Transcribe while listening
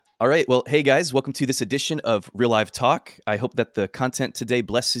All right. Well, hey guys, welcome to this edition of Real Life Talk. I hope that the content today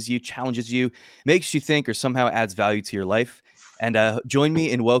blesses you, challenges you, makes you think, or somehow adds value to your life. And join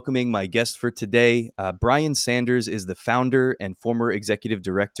me in welcoming my guest for today. Brian Sanders is the founder and former executive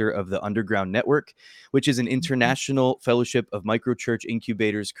director of the Underground Network, which is an international fellowship of microchurch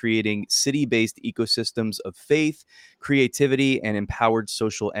incubators creating city-based ecosystems of faith, creativity, and empowered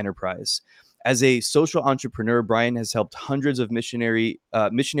social enterprise. As a social entrepreneur, Brian has helped hundreds of missionary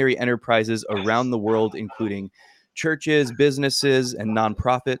enterprises around the world, including churches, businesses, and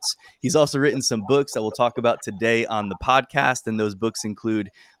nonprofits. He's also written some books that we'll talk about today on the podcast, and those books include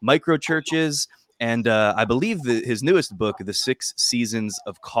Micro Churches and I believe his newest book, The 6 Seasons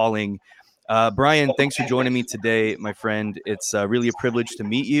of Calling. Brian, thanks for joining me today, my friend. It's really a privilege to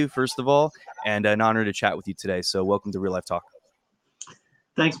meet you, first of all, and an honor to chat with you today. So welcome to Real Life Talk.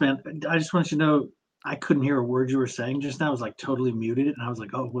 Thanks, man. I just want you to know I couldn't hear a word you were saying just now. I was like totally muted, and I was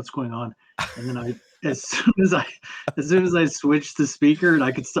like, "Oh, what's going on?" And then as soon as I switched the speaker and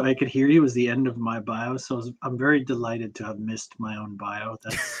I could hear you, was the end of my bio. So I'm very delighted to have missed my own bio.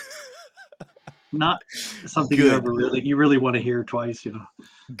 That's not something Good. you really want to hear twice,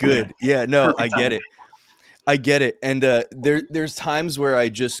 Good. Yeah, no, I Perfect get timing. it. I get it. And there's times where I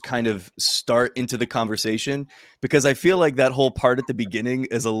just kind of start into the conversation because I feel like that whole part at the beginning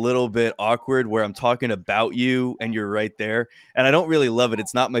is a little bit awkward where I'm talking about you and you're right there. And I don't really love it.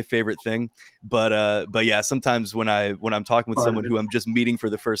 It's not my favorite thing. But yeah, sometimes when I'm talking with Part of someone it. who I'm just meeting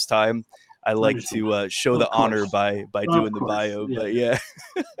for the first time, I like Understood. to show Of the honor course. by Of doing the course. bio. Yeah. But yeah.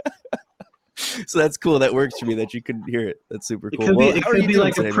 So that's cool. That works for me that you couldn't hear it. That's super It cool. could be Well, it how are could you be doing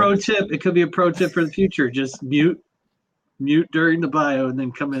like a today, man? pro tip. It could be a pro tip for the future. Just mute during the bio and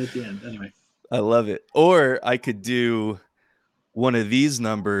then come in at the end. Anyway. I love it. Or I could do one of these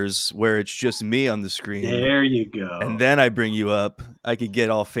numbers where it's just me on the screen There you and go. then I bring you up. I could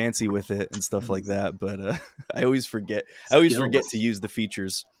get all fancy with it and stuff like that, but I always forget. I always forget to Skills. use the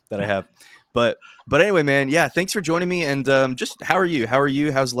features that I have. But anyway, man, yeah, thanks for joining me. And just how are you? How are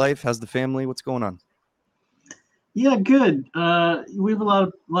you? How's life? How's the family? What's going on? Yeah, good. We have a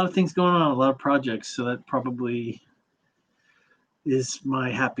lot of things going on, a lot of projects, so that probably is my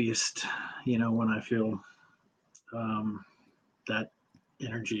happiest. When I feel um, that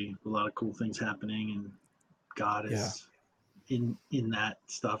energy, a lot of cool things happening, and God Yeah. is in that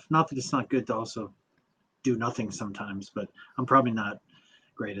stuff. Not that it's not good to also do nothing sometimes, but I'm probably not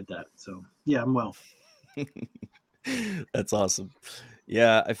great at that. So yeah, I'm well. That's awesome.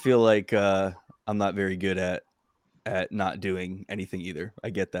 Yeah, I feel like I'm not very good at not doing anything either.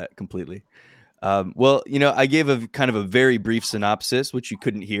 I get that completely. Well, I gave a kind of a very brief synopsis, which you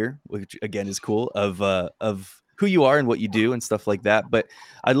couldn't hear, which again is cool, of who you are and what you do and stuff like that. But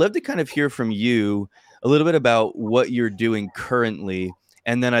I'd love to kind of hear from you a little bit about what you're doing currently,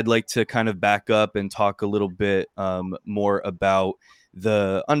 and then I'd like to kind of back up and talk a little bit more about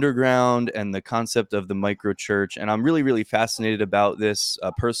the underground and the concept of the micro church. And I'm really, really fascinated about this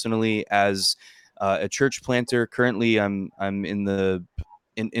personally as a church planter. Currently, I'm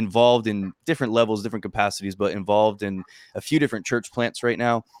involved in different levels, different capacities, but involved in a few different church plants right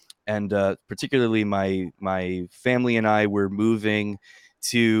now. And particularly my family and I were moving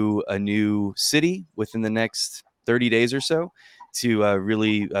to a new city within the next 30 days or so to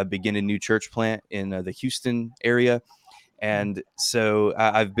really begin a new church plant in the Houston area. And so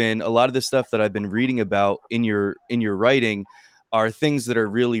I've been a lot of the stuff that I've been reading about in your writing are things that are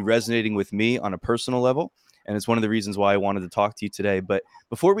really resonating with me on a personal level. And it's one of the reasons why I wanted to talk to you today. But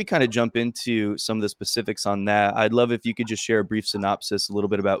before we kind of jump into some of the specifics on that, I'd love if you could just share a brief synopsis, a little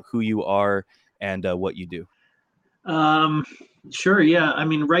bit about who you are and what you do. Um, sure. Yeah. I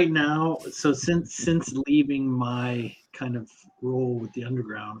mean, right now, so since leaving my kind of role with the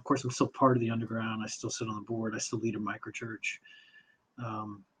underground, of course, I'm still part of the underground. I still sit on the board. I still lead a microchurch.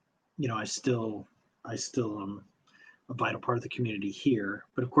 Um, I still am a vital part of the community here.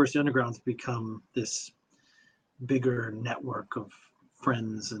 But of course, the underground's become this bigger network of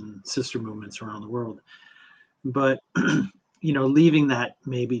friends and sister movements around the world. But leaving that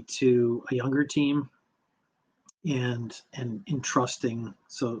maybe to a younger team and entrusting,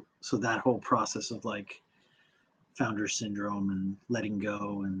 so that whole process of like founder syndrome and letting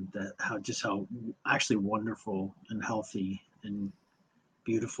go, and that how actually wonderful and healthy and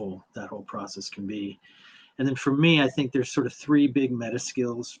beautiful that whole process can be. And then for me, I think there's sort of three big meta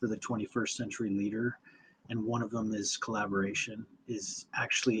skills for the 21st century leader, and one of them is collaboration. Is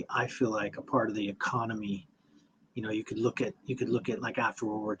actually, I feel like, a part of the economy. You could look at like after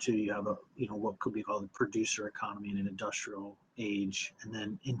World War II, you have what could be called a producer economy in an industrial age, and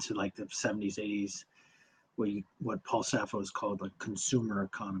then into like the 70s, 80s what Paul Sappho has called a consumer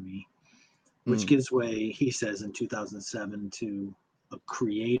economy, which Mm, gives way, he says, in 2007 to a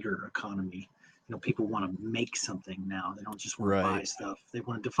creator economy. People want to make something now. They don't just want to buy right. stuff. They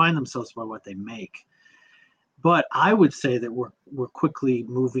want to define themselves by what they make. But I would say that we're quickly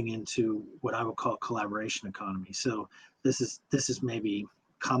moving into what I would call collaboration economy. So this is maybe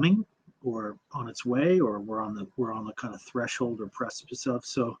coming or on its way, or we're on the kind of threshold or precipice of.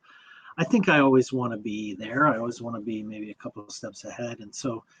 So I think I always want to be there. I always want to be maybe a couple of steps ahead. And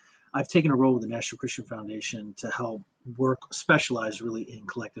so I've taken a role with the National Christian Foundation to help specialize really in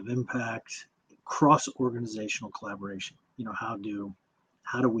collective impact, cross organizational collaboration. How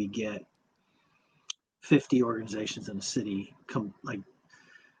do we get 50 organizations in a city come like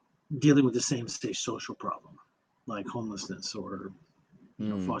dealing with the same stage social problem, like homelessness or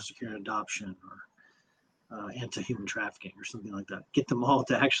Mm, foster care and adoption or anti-human trafficking or something like that. Get them all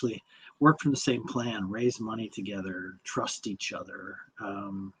to actually work from the same plan, raise money together, trust each other,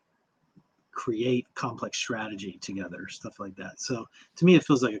 create complex strategy together, stuff like that. So to me, it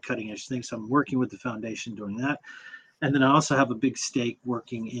feels like a cutting edge thing. So I'm working with the foundation doing that. And then I also have a big stake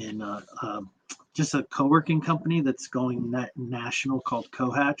working in just a co-working company that's going national called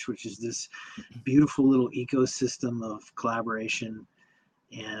Cohatch, which is this beautiful little ecosystem of collaboration,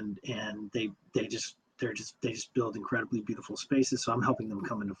 and they just build incredibly beautiful spaces. So I'm helping them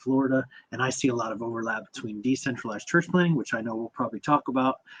come into Florida, and I see a lot of overlap between decentralized church planning, which I know we'll probably talk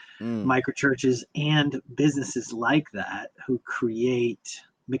about, mm, micro churches, and businesses like that who create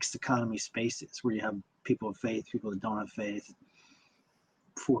mixed economy spaces where you have people of faith, people that don't have faith,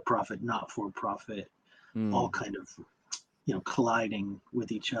 for profit, not for profit, all mm. kind of colliding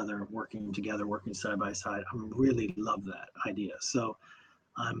with each other, working together, working side by side. I really love that idea. So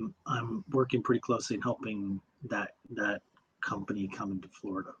I'm working pretty closely in helping that company come into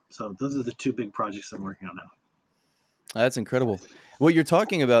Florida. So those are the two big projects I'm working on now. That's incredible. What you're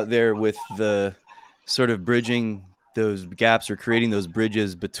talking about there with the sort of bridging those gaps or creating those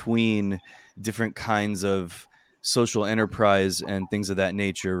bridges between different kinds of social enterprise and things of that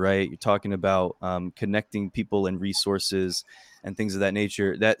nature, right? You're talking about connecting people and resources and things of that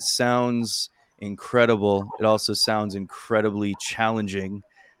nature. That sounds incredible. It also sounds incredibly challenging.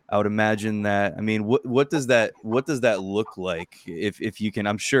 I would imagine that. I mean, what does that look like? If you can,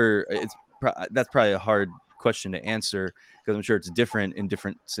 I'm sure that's probably a hard question to answer because I'm sure it's different in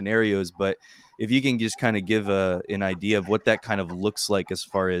different scenarios. But if you can just kind of give an idea of what that kind of looks like as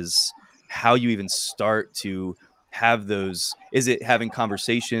far as how you even start to have those, is it having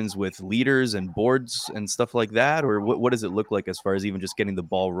conversations with leaders and boards and stuff like that? Or what does it look like as far as even just getting the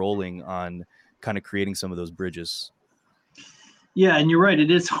ball rolling on kind of creating some of those bridges? Yeah, and you're right.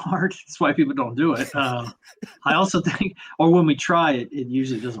 It is hard. That's why people don't do it. I also think, or when we try it, it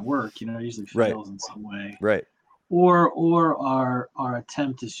usually doesn't work. It usually Right, fails in some way. right. Or our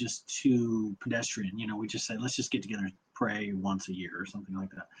attempt is just too pedestrian. We just say, let's just get together and pray once a year or something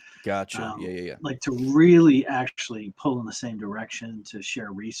like that. Gotcha. Yeah, yeah, yeah. Like to really actually pull in the same direction to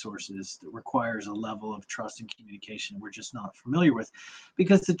share resources that requires a level of trust and communication we're just not familiar with,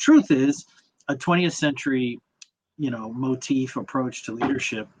 because the truth is a 20th century motif approach to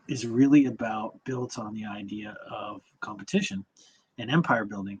leadership is really built on the idea of competition and empire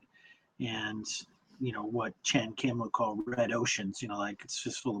building, and what Chan Kim would call red oceans, like it's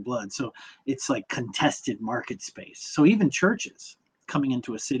just full of blood. So it's like contested market space. So even churches coming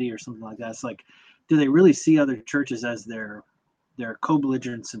into a city or something like that, it's like, do they really see other churches as their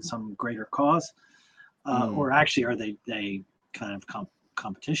co-belligerents in some greater cause, Mm, or actually are they kind of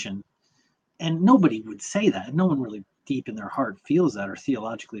competition? And nobody would say that. No one really deep in their heart feels that or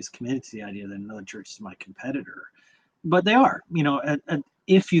theologically is committed to the idea that another church is my competitor, but they are.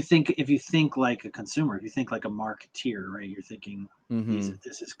 If you think like a consumer, if you think like a marketeer, right? You're thinking mm-hmm.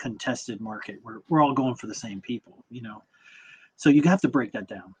 this is contested market. We're all going for the same people. So you have to break that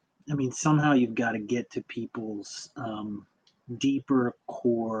down. I mean, somehow you've got to get to people's deeper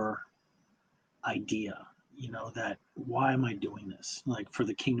core idea, that why am I doing this? Like for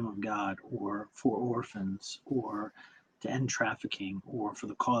the kingdom of God, or for orphans, or to end trafficking, or for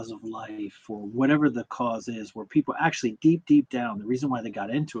the cause of life, or whatever the cause is, where people actually deep down, the reason why they got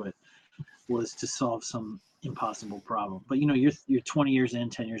into it was to solve some impossible problem. But you're 20 years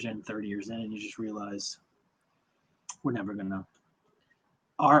in, 10 years in, 30 years in, and you just realize we're never gonna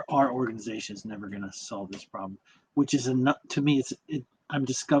our organization is never gonna solve this problem, which is enough to me. I'm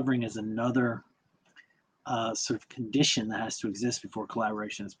discovering as another sort of condition that has to exist before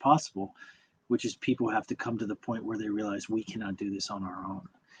collaboration is possible, which is people have to come to the point where they realize we cannot do this on our own.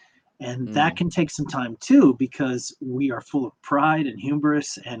 And that Mm. can take some time too, because we are full of pride and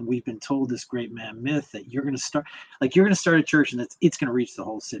hubris, and we've been told this great man myth that you're going to start, like you're going to start a church and it's going to reach the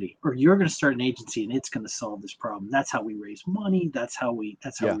whole city, or you're going to start an agency and it's going to solve this problem. That's how we raise money.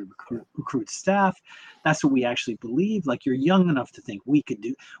 Yeah. We recruit staff. That's what we actually believe. Like, you're young enough to think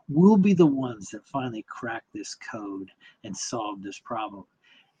we'll be the ones that finally crack this code and solve this problem.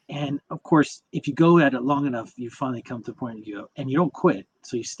 And of course, if you go at it long enough, you finally come to the point you go, and you don't quit.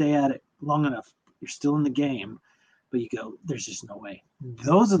 So you stay at it long enough. You're still in the game, but you go, there's just no way.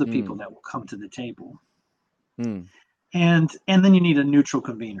 Those are the people Mm. that will come to the table. Mm. And then you need a neutral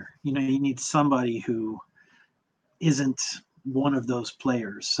convener. You need somebody who isn't one of those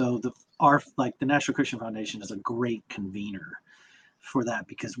players. So the National Christian Foundation is a great convener for that,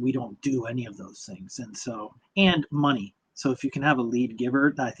 because we don't do any of those things. And money. So if you can have a lead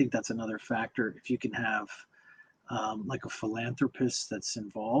giver, I think that's another factor. If you can have like a philanthropist that's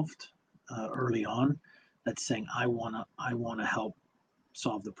involved early on, that's saying, I want to help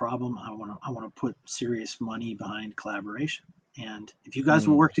solve the problem. I want to put serious money behind collaboration. And if you guys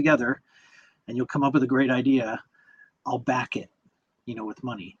will Mm. work together and you'll come up with a great idea, I'll back it, with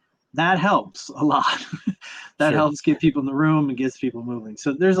money. That helps a lot. That Sure. helps get people in the room and gets people moving.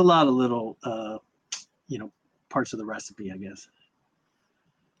 So there's a lot of little, parts of the recipe, I guess.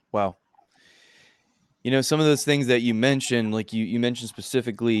 Wow. Some of those things that you mentioned, like you mentioned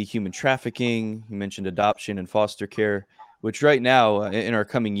specifically human trafficking, you mentioned adoption and foster care, which right now in our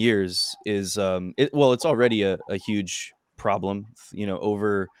coming years is it's already a huge problem.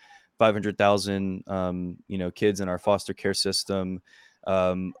 Over 500,000 kids in our foster care system.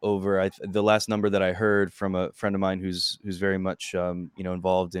 The last number that I heard from a friend of mine who's very much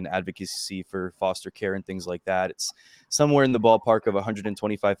involved in advocacy for foster care and things like that. It's somewhere in the ballpark of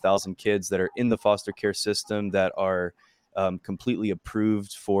 125,000 kids that are in the foster care system that are completely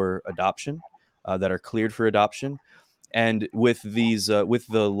approved for adoption, that are cleared for adoption. And with with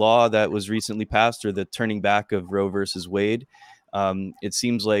the law that was recently passed, or the turning back of Roe versus Wade,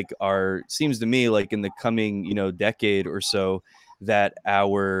 seems to me like in the coming decade or so, that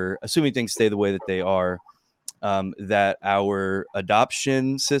assuming things stay the way that they are, that our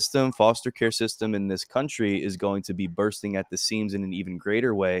adoption system, foster care system in this country is going to be bursting at the seams in an even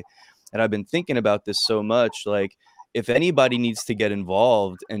greater way. And I've been thinking about this so much, like, if anybody needs to get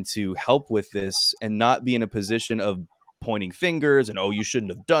involved and to help with this and not be in a position of pointing fingers and, oh, you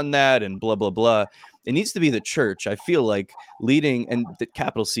shouldn't have done that and blah, blah, blah, it needs to be the church. I feel like leading, and the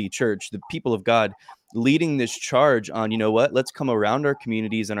capital C church, the people of God, leading this charge on, let's come around our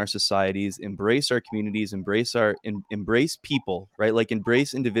communities and our societies, embrace our communities, embrace people, right? Like,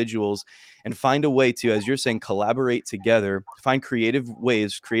 embrace individuals and find a way to, as you're saying, collaborate together, find creative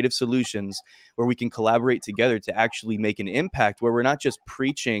ways, creative solutions where we can collaborate together to actually make an impact, where we're not just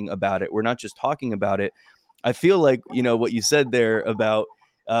preaching about it, we're not just talking about it. I feel like, what you said there about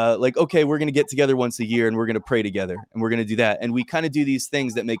like, okay, we're going to get together once a year and we're going to pray together and we're going to do that. And we kind of do these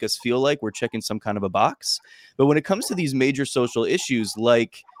things that make us feel like we're checking some kind of a box. But when it comes to these major social issues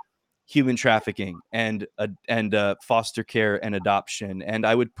like human trafficking and foster care and adoption, and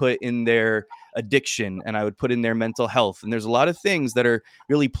I would put in there addiction, and I would put in there mental health, and there's a lot of things that are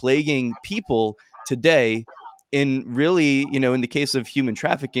really plaguing people today, in really, in the case of human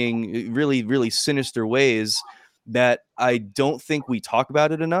trafficking, really, really sinister ways that I don't think we talk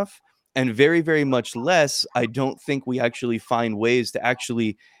about it enough. And very, very much less, I don't think we actually find ways to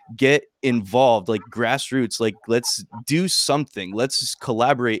actually get involved, like grassroots, like, let's do something, let's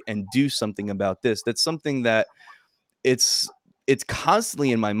collaborate and do something about this. That's something that it's it's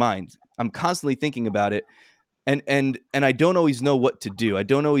constantly in my mind. I'm constantly thinking about it, and I don't always know what to do. I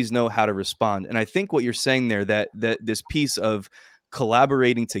don't always know how to respond. And I think what you're saying there, that this piece of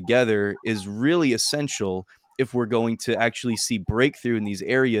collaborating together is really essential if we're going to actually see breakthrough in these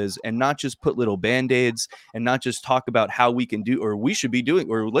areas, and not just put little band-aids, and not just talk about how we can do, or we should be doing,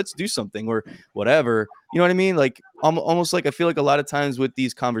 or let's do something, or whatever. You know what I mean? Like, almost like, I feel like a lot of times with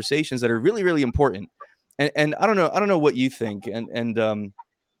these conversations that are really, really important, and I don't know what you think, and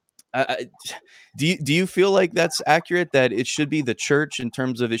I, do you feel like that's accurate, that it should be the church, in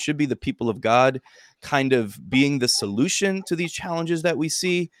terms of, it should be the people of God kind of being the solution to these challenges that we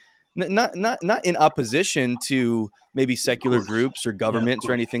see, not in opposition to maybe Of secular course. groups or Yeah, of governments or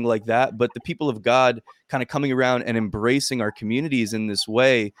course. anything like that, but the people of God kind of coming around and embracing our communities in this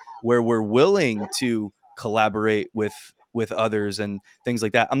way, where we're willing to collaborate with others and things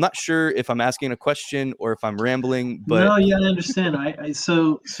like that. I'm not sure if I'm asking a question or if I'm rambling, but No, yeah, I understand.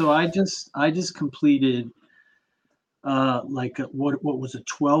 So I just completed like what was a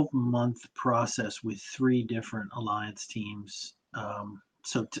 12-month process with three different alliance teams,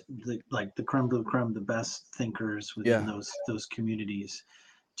 like the creme de la creme, the best thinkers within Yeah. those communities,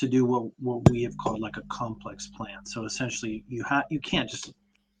 to do what we have called like a complex plan. So essentially, you can't just,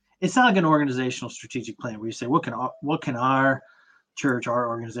 it's not like an organizational strategic plan where you say what can our church, our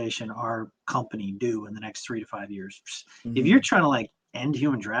organization, our company do in the next 3 to 5 years. If Mm-hmm. you're trying to like end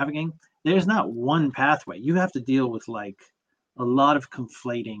human trafficking, there's not one pathway. You have to deal with like a lot of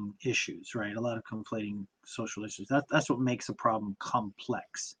conflating issues, right? A lot of conflating social issues. That's what makes a problem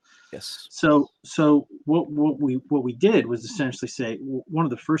complex. Yes. So what we did was essentially say, one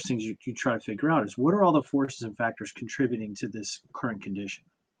of the first things you try to figure out is what are all the forces and factors contributing to this current condition.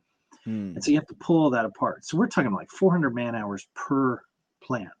 And Mm. so you have to pull all that apart. So we're talking like 400 man hours per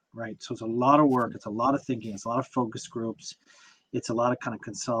plan, right? So it's a lot of work, it's a lot of thinking, it's a lot of focus groups, it's a lot of kind of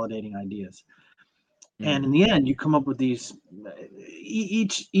consolidating ideas. And in Mm. the end, you come up with these.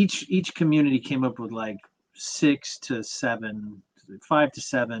 Each community came up with like 6 to 7, 5 to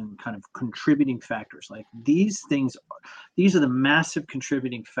 7 kind of contributing factors. Like these are the massive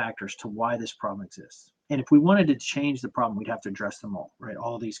contributing factors to why this problem exists. And if we wanted to change the problem, we'd have to address them all, right?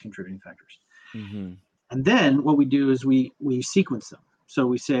 All these contributing factors. Mm-hmm. And then what we do is we sequence them. So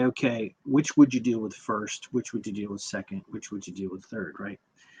we say, okay, which would you deal with first? Which would you deal with second? Which would you deal with third, right?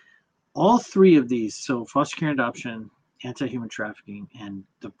 All three of these, so foster care and adoption, anti-human trafficking, and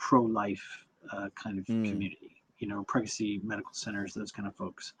the pro-life kind of Mm. community, pregnancy medical centers, those kind of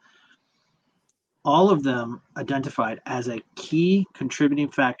folks, all of them identified as a key contributing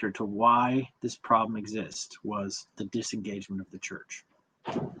factor to why this problem exists was the disengagement of the church.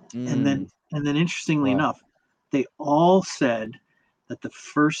 And then Mm. and then interestingly Wow. enough, they all said that the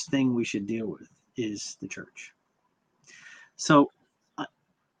first thing we should deal with is the church. So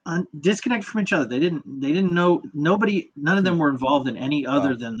disconnect from each other. They didn't know, none of Hmm. them were involved in any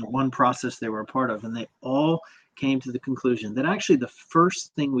other Wow. than the one process they were a part of, and they all came to the conclusion that actually the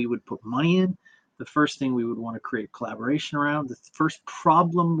first thing we would put money in, the first thing we would want to create collaboration around, the first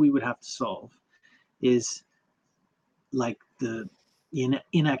problem we would have to solve is like the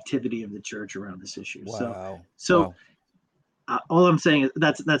inactivity of the church around this issue. so Wow. so Wow. all I'm saying is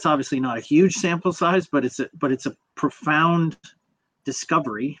that's obviously not a huge sample size, but it's a profound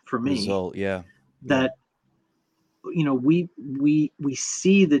discovery for me Result. Yeah. Yeah. that we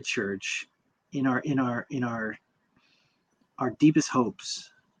see the church in our deepest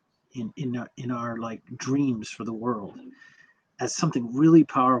hopes, in our like dreams for the world, as something really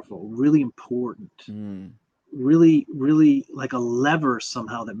powerful, really important, Mm. really like a lever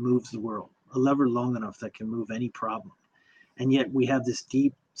somehow that moves the world, a lever long enough that can move any problem. And yet we have this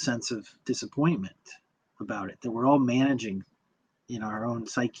deep sense of disappointment about it, that we're all managing in our own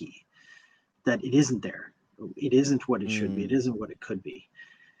psyche, that it isn't there. It isn't what it should be. It Mm. isn't what it could be.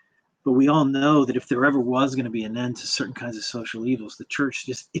 But we all know that if there ever was going to be an end to certain kinds of social evils, the church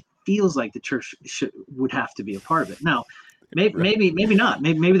it feels like the church would have to be a part of it. Now, Right. maybe not.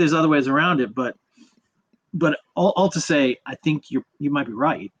 Maybe there's other ways around it. But all to say, I think you might be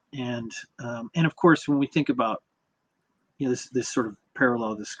right. And of course, when we think about this sort of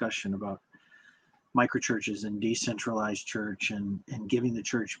parallel discussion about microchurches and decentralized church and giving the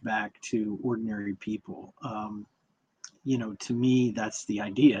church back to ordinary people, to me, that's the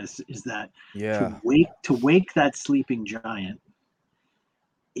idea, is that Yeah. to wake that sleeping giant.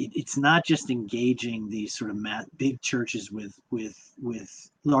 It's not just engaging these sort of big churches with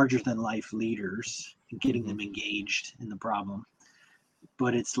larger than life leaders and getting Mm-hmm. them engaged in the problem,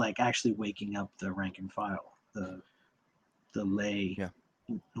 but it's like actually waking up the rank and file, the lay Yeah.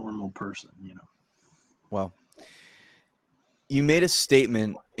 normal person. Wow. You made a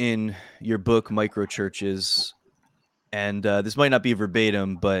statement in your book, Micro Churches, and this might not be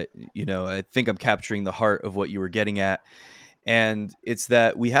verbatim, but I think I'm capturing the heart of what you were getting at. And it's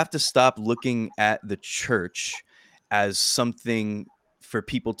that we have to stop looking at the church as something for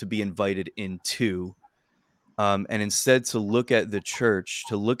people to be invited into, and instead to look at the church,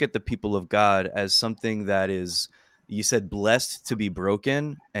 to look at the people of God as something that is, you said, blessed to be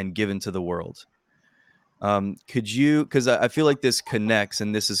broken and given to the world. Could you, because I feel like this connects,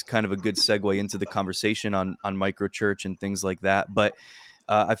 and this is kind of a good segue into the conversation on microchurch and things like that. But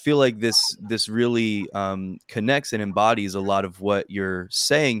I feel like this really connects and embodies a lot of what you're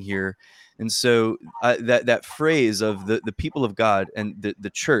saying here. And so that phrase of the people of God and the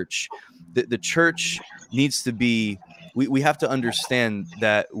church, the church needs to be. We have to understand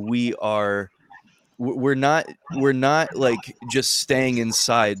that we're not like just staying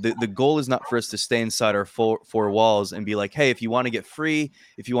inside. The goal is not for us to stay inside our four walls and be like, hey, if you want to get free,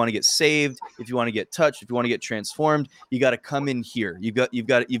 if you want to get saved, if you want to get touched, if you want to get transformed, you got to come in here. You've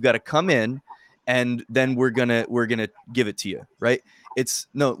got to come in and then we're gonna give it to you, right? It's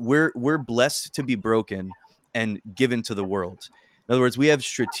no, we're blessed to be broken and given to the world. In other words, we have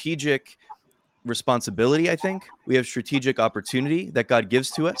strategic responsibility. I think we have strategic opportunity that God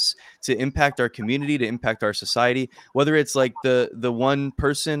gives to us to impact our community, to impact our society, whether it's like the one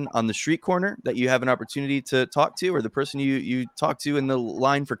person on the street corner that you have an opportunity to talk to, or the person you talk to in the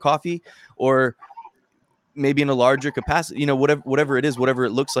line for coffee, or maybe in a larger capacity, you know, whatever it is, whatever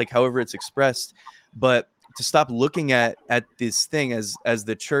it looks like, however it's expressed. But to stop looking at this thing as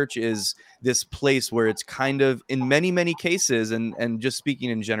the church is this place where it's kind of, in many cases, and just speaking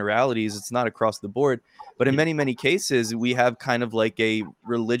in generalities, it's not across the board, but in Yeah. many cases we have kind of like a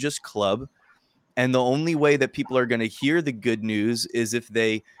religious club, and the only way that people are going to hear the good news is if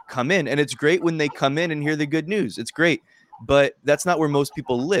they come in. And it's great when they come in and hear the good news. It's great. But that's not where most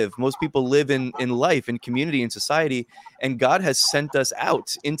people live. Most people live in life, in community, in society. And God has sent us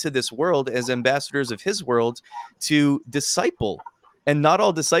out into this world as ambassadors of his world to disciple. And not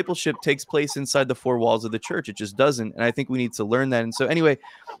all discipleship takes place inside the four walls of the church. It just doesn't. And I think we need to learn that. And so, anyway,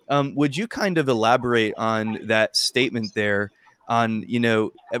 would you kind of elaborate on that statement there? On, you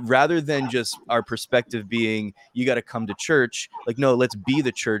know, rather than just our perspective being you got to come to church, like, no, let's be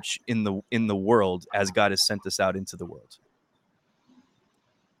the church in the world as God has sent us out into the world.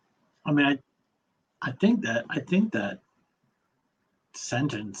 I mean, I think that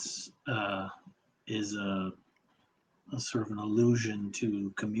sentence is a sort of an allusion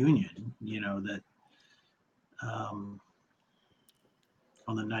to communion. You know, that on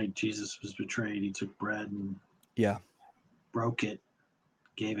the night Jesus was betrayed, he took bread and Yeah. broke it,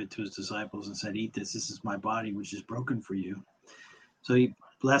 gave it to his disciples, and said, "Eat this. This is my body, which is broken for you." So he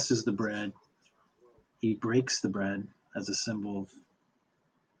blesses the bread. He breaks the bread as a symbol of,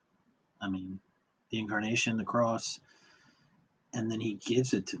 I mean, the incarnation, the cross, and then he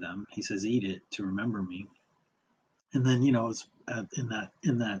gives it to them. He says, "Eat it to remember me." And then, you know, it's in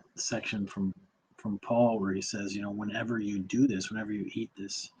that section from Paul where he says, you know, whenever you do this, whenever you eat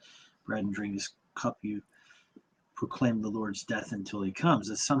this bread and drink this cup, you proclaim the Lord's death until he comes.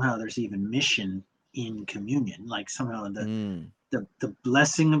 That somehow there's even mission in communion, like somehow the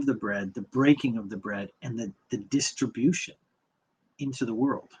blessing of the bread, the breaking of the bread, and the distribution into the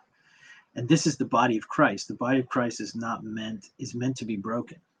world. And this is the body of Christ. The body of Christ is meant to be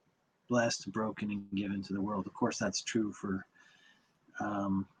broken, blessed, broken, and given to the world. Of course, that's true for,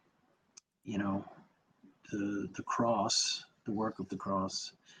 you know, the cross, the work of the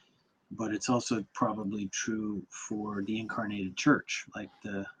cross, but it's also probably true for the incarnated church. Like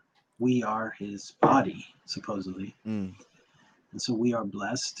we are his body, supposedly, and so we are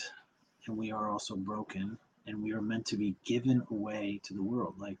blessed, and we are also broken, and we are meant to be given away to the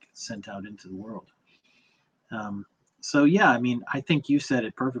world, like sent out into the world. So yeah, I mean, I think you said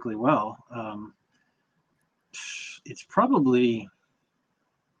it perfectly well. It's probably,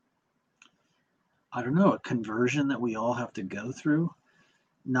 I don't know, a conversion that we all have to go through.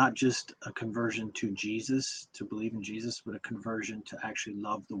 Not just a conversion to Jesus, to believe in Jesus, but a conversion to actually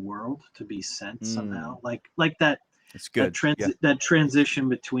love the world, to be sent somehow. Like that. It's good. That transition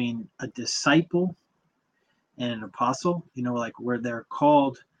between a disciple and an apostle. You know, like where they're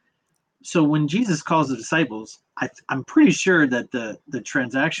called. So when Jesus calls the disciples, I'm pretty sure that the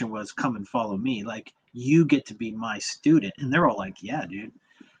transaction was, "Come and follow me." Like, you get to be my student, and they're all like, "Yeah, dude,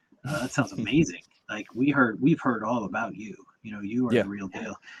 that sounds amazing. Like we've heard all about you. You know, you are the real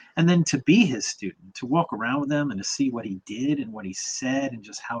deal." And then to be his student, to walk around with him and to see what he did and what he said and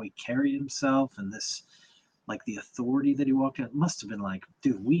just how he carried himself, and this, like, the authority that he walked in, it must have been like,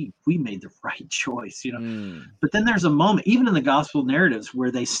 dude, we made the right choice, you know. But then there's a moment, even in the gospel narratives, where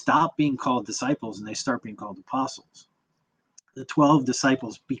they stop being called disciples and they start being called apostles. The 12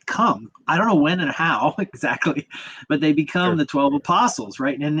 disciples become, I don't know when and how exactly, but they become the 12 apostles,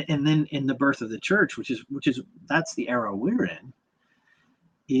 right? And then in the birth of the church, which is that's the era we're in,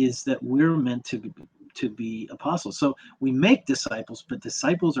 is that we're meant to be apostles. So we make disciples, but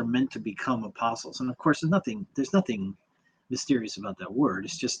disciples are meant to become apostles. And of course, there's nothing mysterious about that word.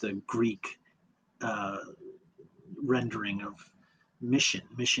 It's just a Greek rendering of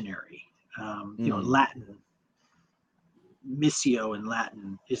missionary. You know, Latin. Missio in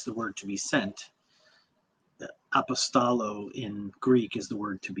Latin is the word to be sent. Apostolo in Greek is the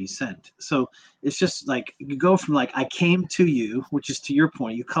word to be sent. So it's just like you go from like, I came to you, which is to your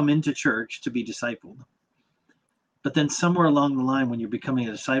point, you come into church to be discipled. But then somewhere along the line, when you're becoming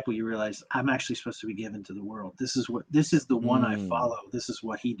a disciple, you realize I'm actually supposed to be given to the world. This is the one I follow. This is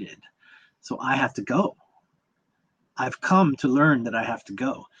what he did. So I have to go. I've come to learn that I have to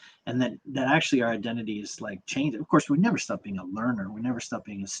go, and that actually our identity is like changed. Of course, we never stop being a learner. We never stop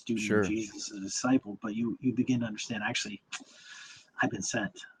being a student of Sure. Jesus, a disciple. But you begin to understand, actually, I've been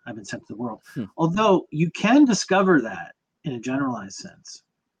sent. I've been sent to the world. Hmm. Although you can discover that in a generalized sense,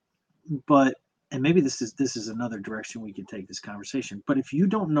 but and maybe this is another direction we could take this conversation. But if you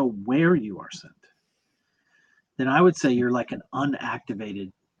don't know where you are sent, then I would say you're like an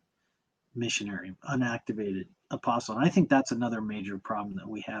unactivated missionary, unactivated apostle. And I think that's another major problem that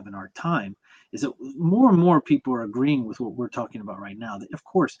we have in our time, is that more and more people are agreeing with what we're talking about right now. That of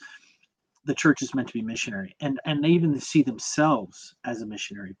course the church is meant to be missionary, and they even see themselves as a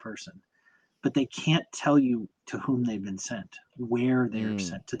missionary person, but they can't tell you to whom they've been sent, where they are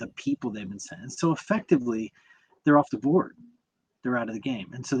sent, to the people they've been sent. And so effectively they're off the board. They're out of the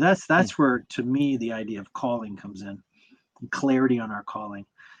game. And so that's where, to me, the idea of calling comes in, clarity on our calling,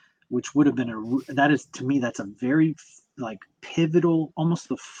 which would have been that is, to me, that's a very like pivotal, almost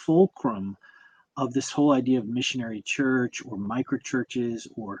the fulcrum of this whole idea of missionary church or micro churches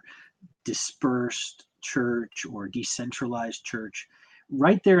or dispersed church or decentralized church.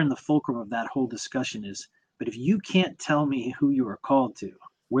 Right there in the fulcrum of that whole discussion is, but if you can't tell me who you are called to,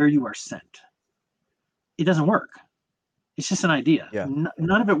 where you are sent, it doesn't work. It's just an idea. Yeah.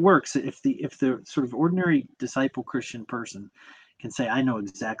 None of it works if the sort of ordinary disciple Christian person can say, I know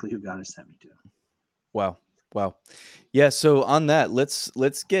exactly who God has sent me to. Wow. Wow. Yeah, so on that, let's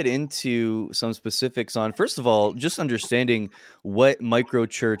get into some specifics on, first of all, just understanding what micro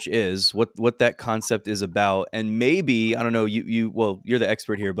church is, what that concept is about, and maybe, I don't know, well, you're the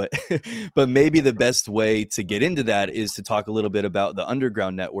expert here, but but maybe the best way to get into that is to talk a little bit about the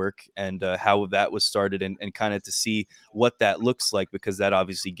Underground Network and how that was started, and kind of to see what that looks like, because that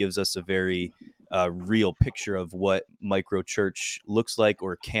obviously gives us a very real picture of what micro church looks like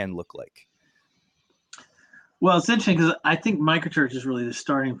or can look like. Well, it's interesting because I think microchurch is really the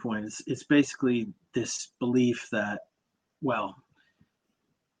starting point. It's basically this belief that, well,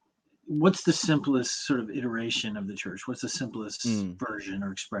 what's the simplest sort of iteration of the church? What's the simplest version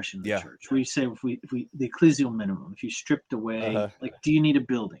or expression of the church? We say if we the ecclesial minimum, if you stripped away, like, do you need a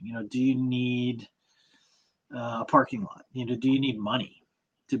building? Do you need a parking lot? Do you need money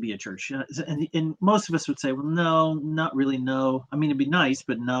to be a church? And most of us would say, well, no, not really. No, I mean, it'd be nice,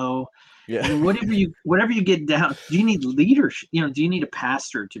 but no. Yeah. And whatever you get down, do you need leadership? Do you need a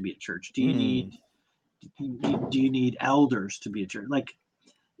pastor to be a church? Do you need elders to be a church? Like,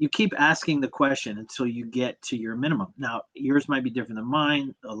 you keep asking the question until you get to your minimum. Now, yours might be different than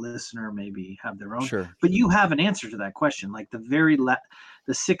mine. A listener maybe have their own, Sure. But you have an answer to that question, like the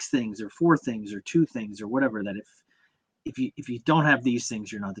 6 things or 4 things or 2 things or whatever. That if you don't have these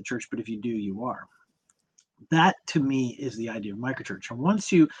things, you're not the church. But if you do, you are. That, to me, is the idea of microchurch. And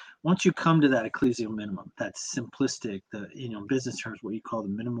once you come to that ecclesial minimum, that's simplistic, the business terms, what you call the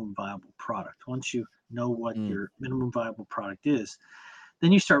minimum viable product. Once you know what your minimum viable product is,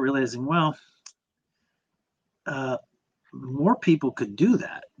 then you start realizing, well, more people could do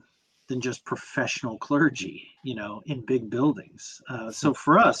that than just professional clergy, in big buildings. So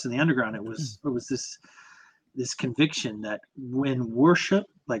for us in the Underground, it was this conviction that when worship,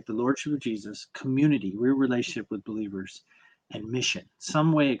 like the Lordship of Jesus, community, real relationship with believers, and mission,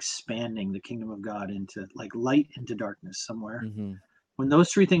 some way expanding the kingdom of God into like light into darkness somewhere, when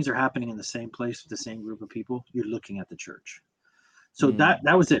those 3 things are happening in the same place with the same group of people, you're looking at the church. So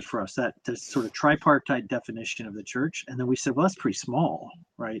that was it for us, that sort of tripartite definition of the church. And then we said, well, that's pretty small,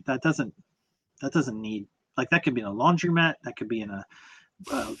 right? That doesn't need, like, that could be in a laundromat, that could be in a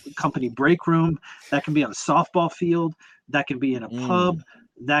company break room, that can be on a softball field, that can be in a pub,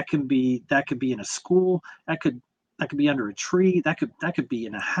 that could be in a school, that could be under a tree, that could be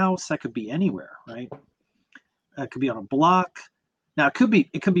in a house, that could be anywhere, right? That could be on a block. Now it could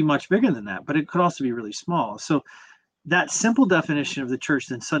be much bigger than that, but it could also be really small. So that simple definition of the church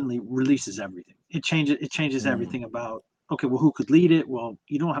then suddenly releases everything. It changes everything about, okay, well, who could lead it? Well,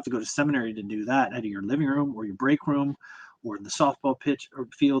 you don't have to go to seminary to do that, out of your living room or your break room or in the softball pitch or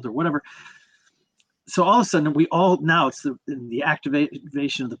field or whatever. So all of a sudden now it's the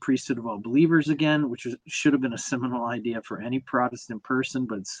activation of the priesthood of all believers again, which should have been a seminal idea for any Protestant person,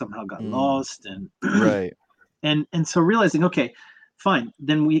 but it somehow got lost. And right. And so realizing, okay, fine,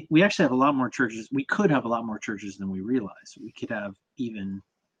 then we actually have a lot more churches. We could have a lot more churches than we realize. We could have even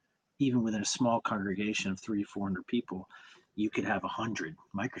within a small congregation of 300-400 people, you could have 100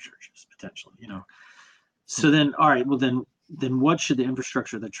 microchurches potentially, So then, all right, well then what should the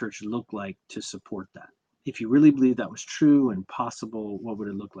infrastructure of the church look like to support that? If you really believe that was true and possible, what would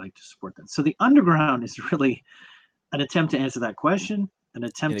it look like to support that? So the Underground is really an attempt to answer that question, an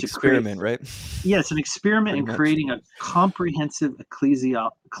attempt An to create. experiment, right? Yeah, it's an experiment Pretty in much. creating a comprehensive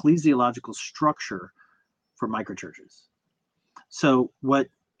ecclesiological structure for microchurches. So what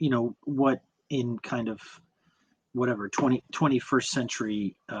in kind of whatever 21st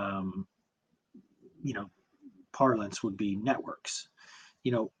century you know parlance would be networks.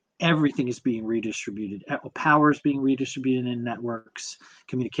 You know, everything is being redistributed. Power is being redistributed in networks.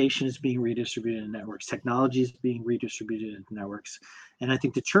 Communication is being redistributed in networks. Technology is being redistributed in networks. And I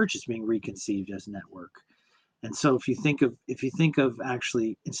think the church is being reconceived as a network. And so if you think of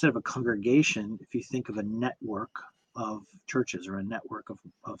actually, instead of a congregation, if you think of a network of churches or a network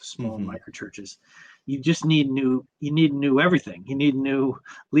of small Mm-hmm. micro churches, you just need new everything. You need new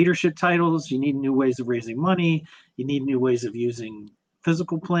leadership titles, you need new ways of raising money, you need new ways of using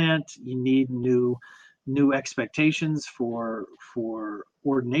physical plant, you need new expectations for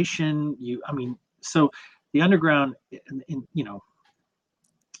ordination. So the underground,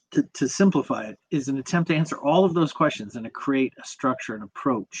 to simplify it, is an attempt to answer all of those questions and to create a structure and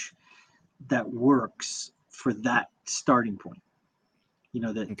approach that works for that starting point.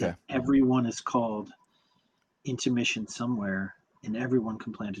 That Okay. everyone is called into mission somewhere, and everyone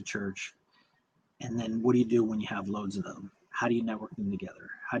can plant a church. And then what do you do when you have loads of them? How do you network them together?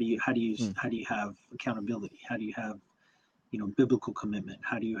 How do you have accountability? How do you have biblical commitment?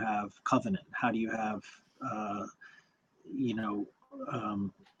 How do you have covenant? How do you have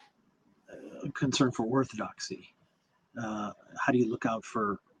um, concern for orthodoxy? How do you look out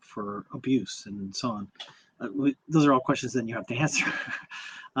for abuse and so on? Those are all questions that you have to answer.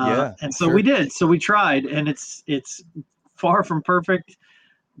 Yeah, And so we sure. did. So we tried, and it's far from perfect,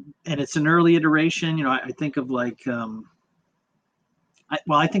 and it's an early iteration. I think of like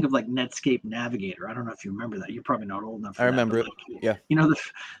I think of like Netscape Navigator. I don't know if you remember that. You're probably not old enough I for that, but remember it. like, Yeah.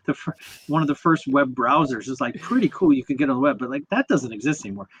 one of the first web browsers is like pretty cool. You could get on the web, but like that doesn't exist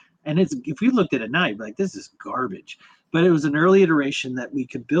anymore. And if you looked at it now, you'd be like, this is garbage. But it was an early iteration that we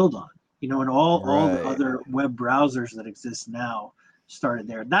could build on. And all the Right. other web browsers that exist now started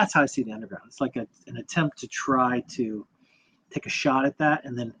there. That's how I see the underground. It's like an attempt to try to take a shot at that,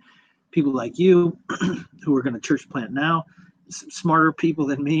 and then people like you who are going to church plant now, smarter people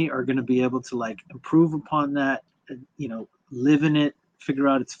than me, are going to be able to like improve upon that, live in it, figure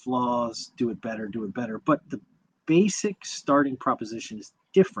out its flaws, do it better. But the basic starting proposition is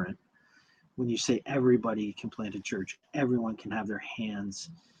different when you say everybody can plant a church, everyone can have their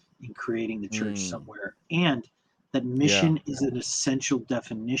hands in creating the church Mm, somewhere, and that yeah. mission is an essential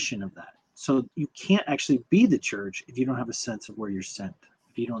definition of that. So you can't actually be the church if you don't have a sense of where you're sent,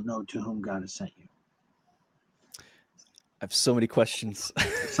 if you don't know to whom God has sent you. I have so many questions.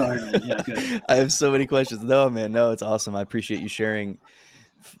 Sorry, man. Yeah, good. I have so many questions. No, man. No, it's awesome. I appreciate you sharing.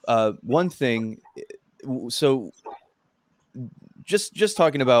 One thing. So just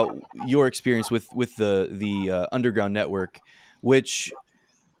talking about your experience with the underground network, which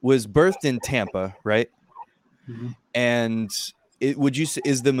was birthed in Tampa, right? Mhm. And would you say,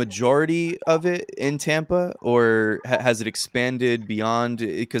 is the majority of it in Tampa, or has it expanded beyond?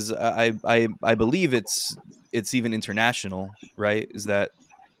 Because I believe it's even international, right? Is that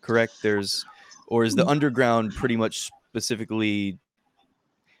correct? Or is the underground pretty much specifically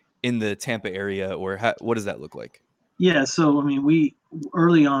in the Tampa area, or what does that look like? Yeah, so we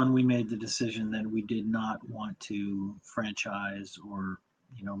early on we made the decision that we did not want to franchise or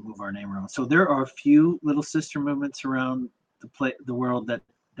move our name around. So there are a few little sister movements around the world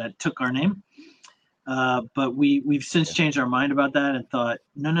that took our name, but we've since Okay. changed our mind about that and thought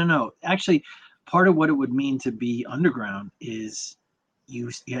no. Actually, part of what it would mean to be underground is you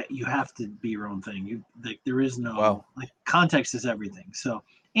have to be your own thing. There is no, Wow. like, context is everything. So,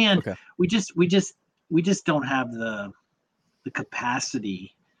 and Okay. we just don't have the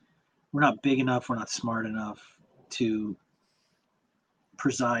capacity. We're not big enough, we're not smart enough to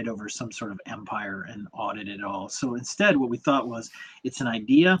preside over some sort of empire and audit it all. So instead, what we thought was, it's an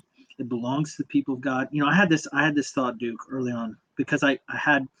idea, it belongs to the people of God. I had this thought, Duke, early on, because I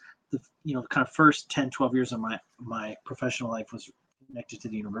had the kind of first 10-12 years of my professional life was connected to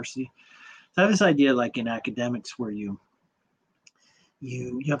the university. So I have this idea, like in academics, where you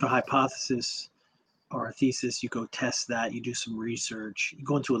have a hypothesis or a thesis, you go test that, you do some research, you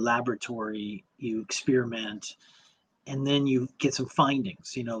go into a laboratory, you experiment, and then you get some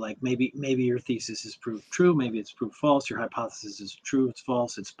findings. Like maybe your thesis is proved true, maybe it's proved false, your hypothesis is true, it's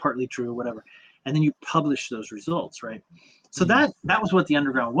false, it's partly true, whatever. And then you publish those results, right? So Hmm. that was what the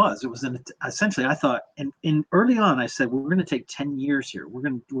underground was. It was essentially, I thought, and in early on, I said, well, we're going to take 10 years here. We're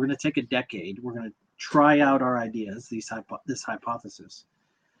going to take a decade. We're going to try out our ideas, this hypothesis.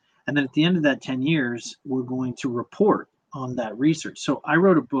 And then at the end of that 10 years, we're going to report on that research. So I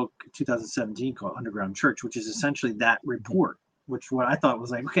wrote a book in 2017 called Underground Church, which is essentially that report, which what I thought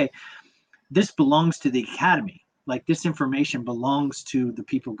was like, okay, this belongs to the academy. Like this information belongs to the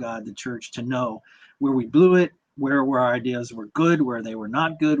people of God, the church, to know where we blew it, where our ideas were good, where they were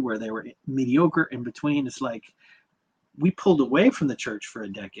not good, where they were mediocre, in between. It's like we pulled away from the church for a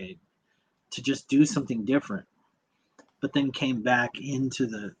decade to just do something different, but then came back into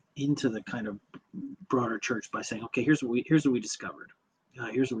the kind of broader church by saying, okay, here's what we discovered,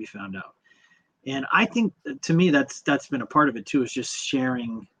 here's what we found out. And I think to me that's been a part of it too, is just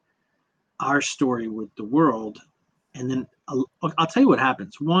sharing our story with the world. And then I'll tell you what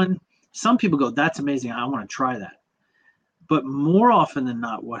happens. One, some people go, that's amazing, I want to try that. But more often than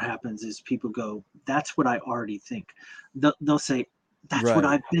not, what happens is people go, that's what I already think. They'll say, that's Right. what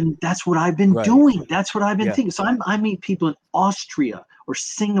I've been Right. doing. That's what I've been Yeah. thinking. So I meet people in Austria or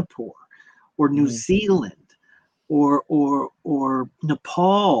Singapore or New Zealand or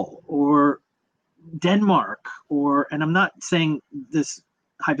Nepal or Denmark, and I'm not saying this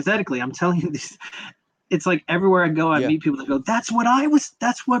hypothetically, I'm telling you this. It's like everywhere I go, I Yeah. meet people that go, that's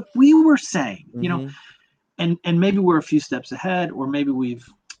what we were saying, and maybe we're a few steps ahead, or maybe we've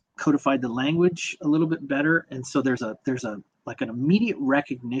codified the language a little bit better. And so there's a like an immediate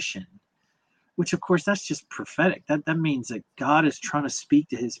recognition, which of course that's just prophetic. That means that God is trying to speak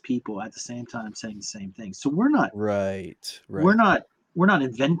to his people at the same time saying the same thing. So we're not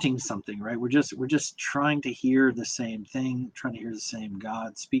inventing something, right? We're just trying to hear the same thing, trying to hear the same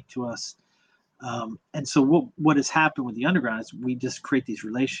God speak to us. And so what has happened with the underground is we just create these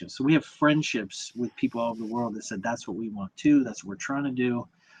relationships. So we have friendships with people all over the world that said, that's what we want too. That's what we're trying to do.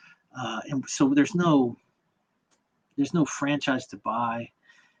 And so there's no franchise to buy.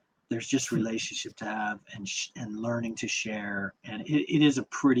 There's just relationship to have, and learning to share. And it is a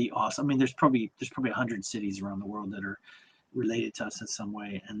pretty awesome. I mean, there's probably 100 cities around the world that are related to us in some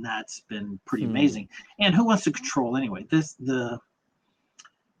way. And that's been pretty amazing. And who wants to control anyway? The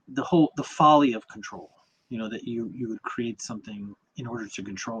folly of control, that you would create something in order to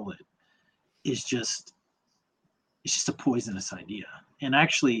control it, is just a poisonous idea. And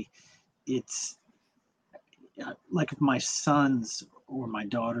actually, it's like if my sons or my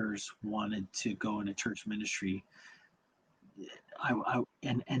daughters wanted to go into church ministry,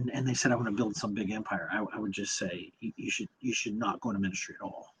 and they said, I want to build some big empire, I would just say, you should not go into ministry at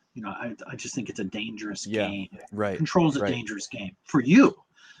all. I just think it's a dangerous game. Right. Control's a dangerous game for you.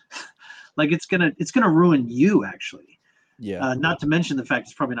 Like it's gonna ruin you, actually. Yeah. Not to mention the fact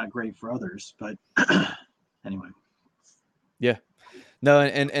it's probably not great for others. But anyway. Yeah. No,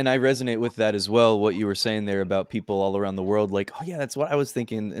 and I resonate with that as well. What you were saying there about people all around the world, like, oh yeah, that's what I was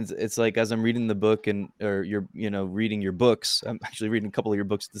thinking. It's like, as I'm reading the book or you're reading your books, I'm actually reading a couple of your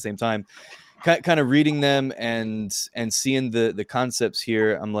books at the same time, kind of reading them and seeing the concepts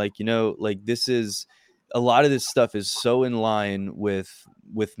here. I'm like, like this is a lot of this stuff is so in line with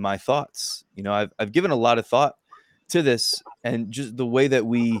my thoughts. I've given a lot of thought to this, and just the way that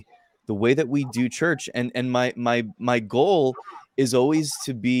we do church, and my goal is always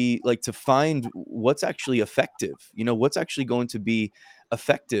to be like, to find what's actually effective, what's actually going to be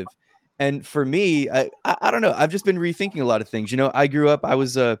effective. And for me, I don't know, I've just been rethinking a lot of things. I grew up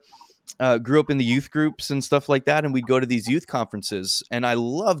in the youth groups and stuff like that, and we'd go to these youth conferences, and I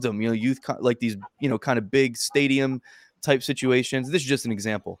loved them. Like these kind of big stadium type situations. This is just an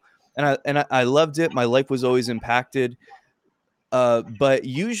example, and I loved it. My life was always impacted. But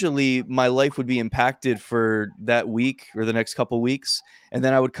usually my life would be impacted for that week or the next couple weeks, and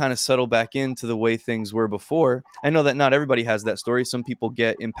then I would kind of settle back into the way things were before. I know that not everybody has that story. Some people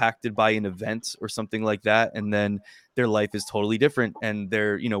get impacted by an event or something like that, and then their life is totally different, and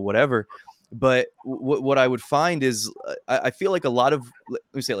they're whatever. But what I would find is, I feel like a lot of, let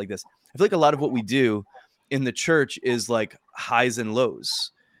me say it like this, I feel like a lot of what we do in the church is like highs and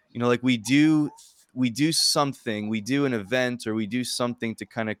lows. Like we do something, we do an event, or we do something to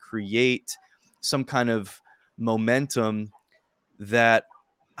kind of create some kind of momentum that,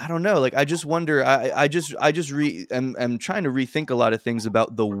 I don't know, like I just wonder, I'm trying to rethink a lot of things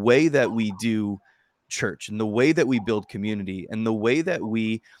about the way that we do church, and the way that we build community, and the way that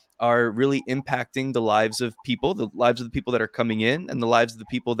we are really impacting the lives of the lives of the people that are coming in, and the lives of the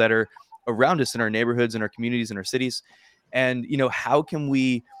people that are around us in our neighborhoods, in our communities, in our cities. And how can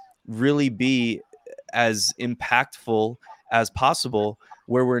we really be as impactful as possible,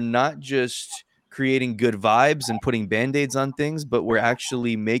 where we're not just creating good vibes and putting band-aids on things, but we're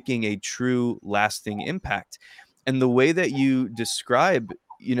actually making a true lasting impact. And the way that you describe,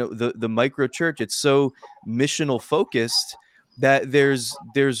 the micro church, it's so missional focused that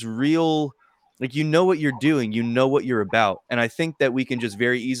there's real Like, you know what you're doing, you know what you're about. And I think that we can just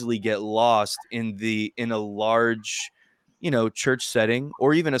very easily get lost in a large, church setting,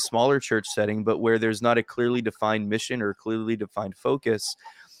 or even a smaller church setting, but where there's not a clearly defined mission or clearly defined focus.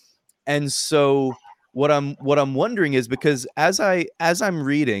 And so what I'm wondering is, because as I'm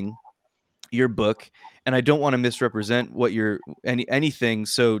reading your book, and I don't want to misrepresent what you're anything,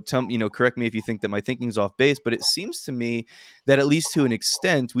 so correct me if you think that my thinking's off base, but it seems to me that, at least to an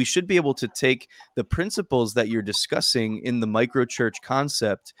extent, we should be able to take the principles that you're discussing in the microchurch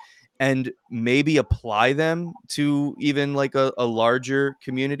concept and maybe apply them to even like a larger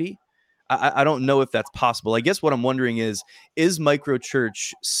community. I don't know if that's possible. I guess what I'm wondering is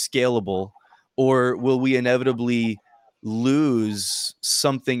microchurch scalable, or will we inevitably lose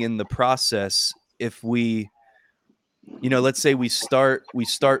something in the process if we, let's say we start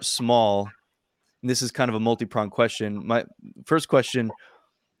small. And this is kind of a multi-pronged question. My first question: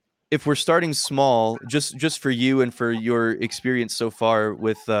 if we're starting small, just for you and for your experience so far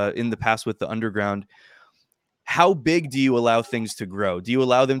with in the past with the underground, how big do you allow things to grow? Do you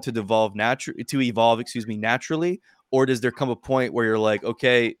allow them to evolve naturally, or does there come a point where you're like,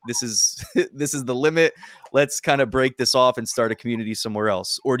 okay, this is this is the limit, let's kind of break this off and start a community somewhere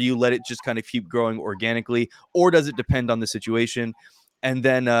else? Or do you let it just kind of keep growing organically, or does it depend on the situation? And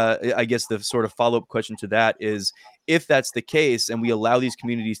then I guess the sort of follow-up question to that is, if that's the case and we allow these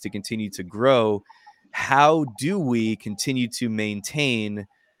communities to continue to grow, how do we continue to maintain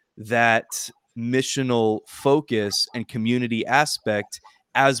that missional focus and community aspect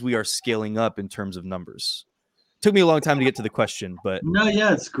as we are scaling up in terms of numbers? Took me a long time to get to the question, but No,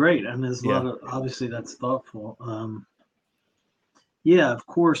 yeah, it's great. And there's a yeah. lot of, obviously that's thoughtful. Yeah, of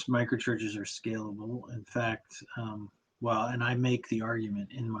course, microchurches are scalable. In fact, well, and I make the argument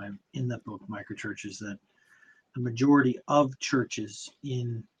in the book Microchurches that the majority of churches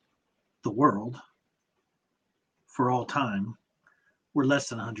in the world for all time were less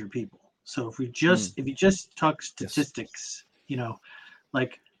than 100 people. So if you just talk statistics,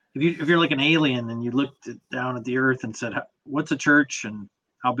 like if you're like an alien and you looked down at the earth and said, what's a church and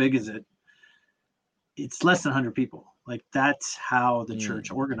how big is it? It's less than 100 people. Like, that's how the church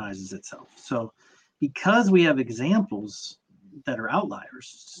organizes itself. So because we have examples that are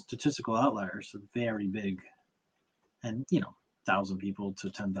outliers, statistical outliers, are very big, and 1,000 people to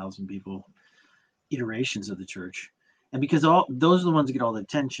 10,000 people iterations of the church, and because all those are the ones that get all the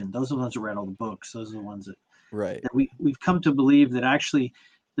attention, those are the ones that read all the books, those are the ones that Right. that we've come to believe that actually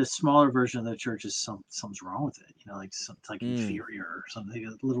the smaller version of the church is something's wrong with it, like something like inferior or something,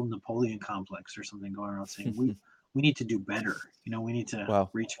 a little Napoleon complex or something going around saying we need to do better, we need to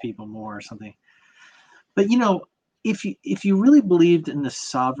reach people more or something. But if you really believed in the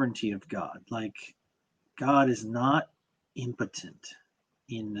sovereignty of God, like, God is not impotent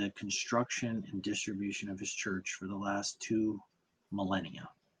in the construction and distribution of his church for the last 2 millennia.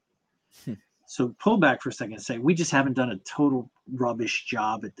 So pull back for a second and say, we just haven't done a total rubbish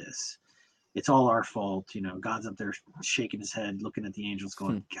job at this. It's all our fault. God's up there shaking his head, looking at the angels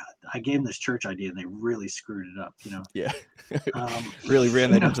going, God, I gave them this church idea and they really screwed it up, Yeah. Really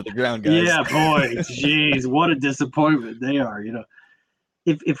ran that into the ground, guys. Yeah, boy, geez, what a disappointment they are,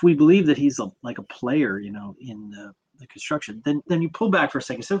 If we believe that he's like a player, in the construction, then you pull back for a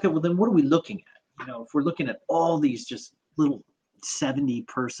second and say, okay, well, then what are we looking at? If we're looking at all these just little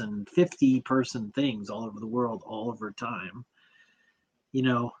 70-person, 50-person things all over the world, all over time,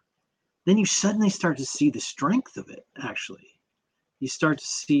 then you suddenly start to see the strength of it. Actually, you start to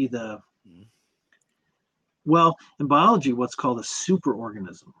see well, in biology, what's called a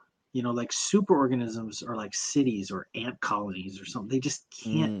superorganism. Like superorganisms are like cities or ant colonies or something. They just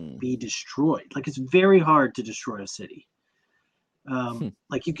can't be destroyed. Like, it's very hard to destroy a city.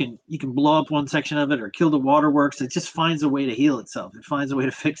 Like, you can blow up one section of it or kill the waterworks. It just finds a way to heal itself. It finds a way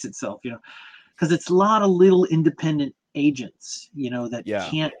to fix itself, because it's a lot of little independent agents,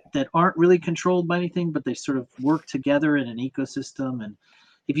 that aren't really controlled by anything, but they sort of work together in an ecosystem. And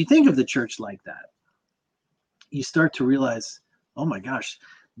if you think of the church like that, you start to realize, oh my gosh,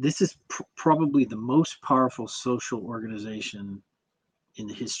 this is probably the most powerful social organization in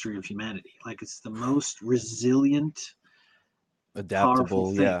the history of humanity. Like, it's the most resilient,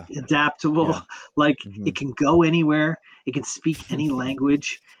 adaptable, like, it can go anywhere, it can speak any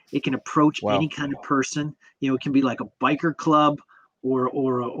language, it can approach any kind of person. It can be like a biker club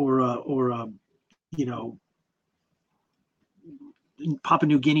or a Papua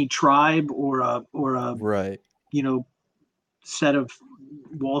New Guinea tribe or a right, set of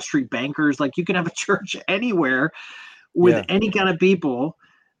Wall Street bankers. Like, you can have a church anywhere with any kind of people,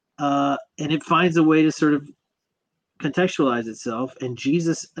 and it finds a way to sort of contextualize itself. And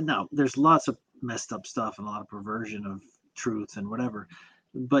Jesus, now there's lots of messed up stuff and a lot of perversion of truth and whatever.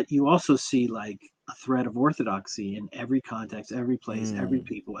 But you also see like a thread of orthodoxy in every context, every place, every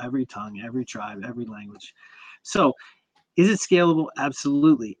people, every tongue, every tribe, every language. So is it scalable?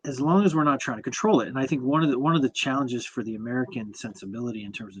 Absolutely, as long as we're not trying to control it. And I think one of the challenges for the American sensibility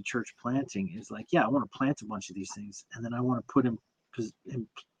in terms of church planting is like, yeah, I want to plant a bunch of these things, and then I want to put them,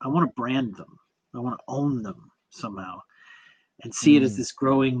 I want to brand them, I want to own them somehow, and see it as this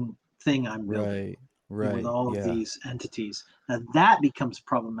growing thing I'm building with Right. all of Yeah. these entities. Now that becomes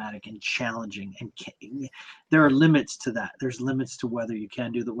problematic and challenging, and there are limits to that. There's limits to whether you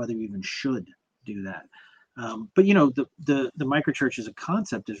can do that, whether you even should do that. But you know, the microchurch as a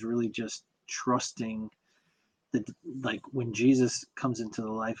concept is really just trusting that, like when Jesus comes into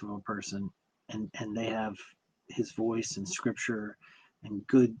the life of a person, and they have his voice and scripture and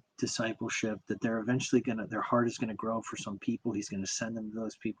good discipleship, that they're eventually their heart is gonna grow for some people. He's gonna send them to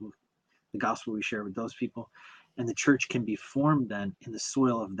those people, the gospel we share with those people, and the church can be formed then in the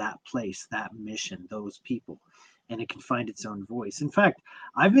soil of that place, that mission, those people, and it can find its own voice. In fact,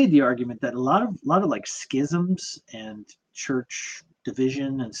 I've made the argument that a lot of like schisms and church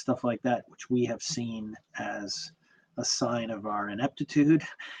division and stuff like that, which we have seen as a sign of our ineptitude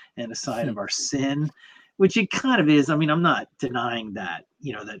and a sign of our sin, which it kind of is. I mean, I'm not denying that,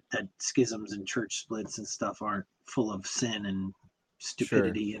 you know, that schisms and church splits and stuff aren't full of sin and Sure.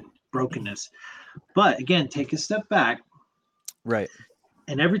 stupidity and brokenness. But again, take a step back. Right.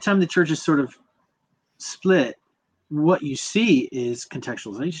 And every time the church is sort of split, what you see is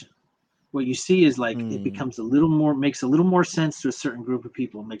contextualization. What you see is like it becomes makes a little more sense to a certain group of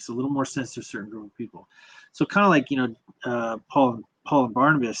people, makes a little more sense to a certain group of people. So kind of like, you know, Paul and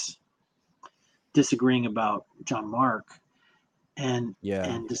Barnabas disagreeing about John Mark, and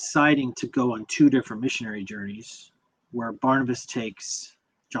Yeah. deciding to go on two different missionary journeys, where Barnabas takes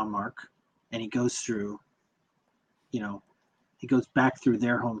John Mark and he goes through, you know, he goes back through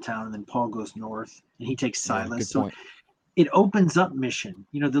their hometown, and then Paul goes north and he takes Yeah. Silas. Good So point. it opens up mission,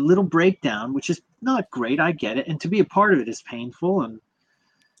 you know, the little breakdown, which is not great. I get it. And to be a part of it is painful. And,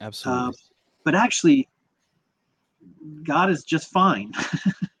 Absolutely. but actually, God is just fine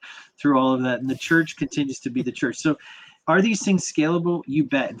through all of that. And the church continues to be the church. So are these things scalable? You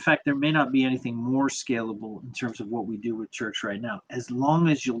bet. In fact, there may not be anything more scalable in terms of what we do with church right now, as long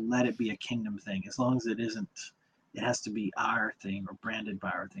as you'll let it be a kingdom thing, as long as it isn't, it has to be our thing or branded by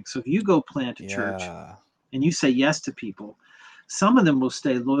our thing. So if you go plant a church Yeah. and you say yes to people, some of them will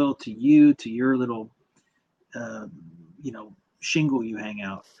stay loyal to you, to your little, uh, you know, shingle you hang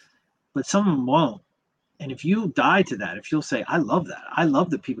out, but some of them won't. And if you die to that, if you'll say, I love that, I love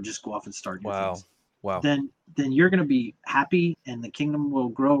that people just go off and start new Wow. things, Wow. then you're going to be happy, and the kingdom will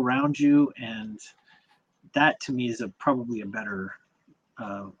grow around you. And that to me is probably a better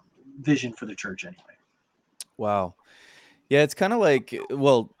uh, vision for the church anyway. Wow. Yeah, it's kind of like,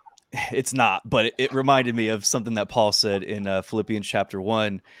 well, it's not, but it reminded me of something that Paul said in Philippians chapter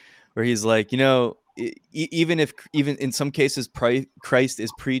 1, where he's like, you know, even in some cases, Christ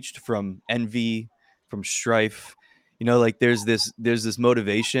is preached from envy, from strife, you know, like there's this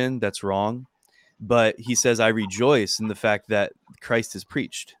motivation that's wrong. But he says, I rejoice in the fact that Christ is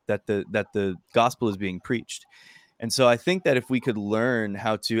preached, that the gospel is being preached. And so I think that if we could learn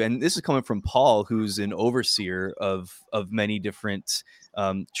how to, and this is coming from Paul, who's an overseer of many different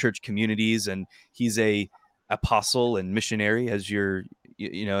church communities, and he's a apostle and missionary, as you're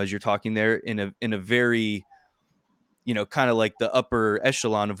talking there, in a very, you know, kind of like the upper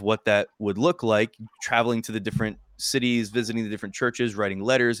echelon of what that would look like, traveling to the different cities, visiting the different churches, writing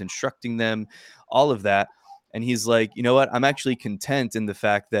letters, instructing them, all of that. And he's like, you know what? I'm actually content in the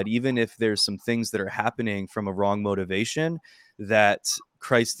fact that even if there's some things that are happening from a wrong motivation, that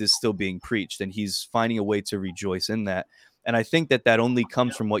Christ is still being preached, and he's finding a way to rejoice in that. And I think that only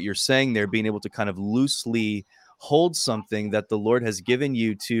comes from what you're saying there, being able to kind of loosely hold something that the Lord has given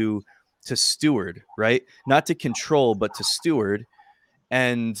you to steward, right? Not to control, but to steward,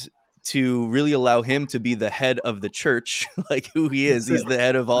 and to really allow him to be the head of the church, like who he is. That's it. He's the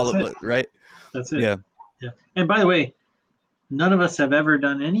head of all That's of it. it, right? That's it. Yeah. Yeah. And by the way, none of us have ever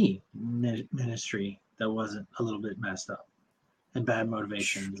done any ministry that wasn't a little bit messed up and bad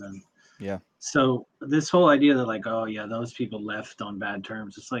motivations. And Yeah. so this whole idea that like, oh yeah, those people left on bad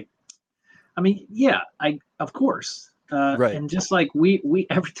terms, it's like, I mean, yeah, of course. Right. And just like we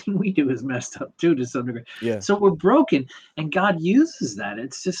everything we do is messed up too to some degree. Yeah. So we're broken, and God uses that.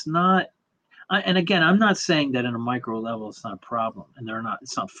 It's just not. And again, I'm not saying that in a micro level it's not a problem, and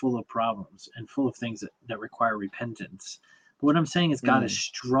it's not full of problems and full of things that require repentance. But what I'm saying is God is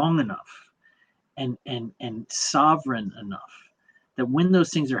strong enough and sovereign enough that when those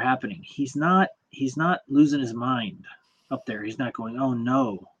things are happening, he's not losing his mind up there. He's not going, oh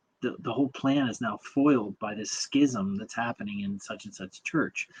no, the whole plan is now foiled by this schism that's happening in such and such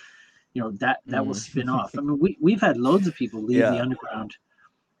church. That will spin off. I mean, we've had loads of people leave the underground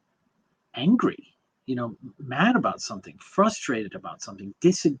angry, mad about something, frustrated about something,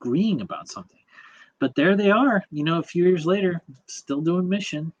 disagreeing about something. But there they are, a few years later, still doing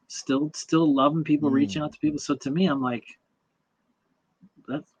mission, still loving people, reaching out to people. So to me, I'm like,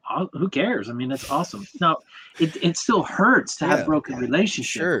 who cares? I mean, that's awesome. Now, it still hurts to have broken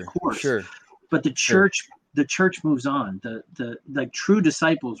relationships, of course. Sure. But the church moves on. The true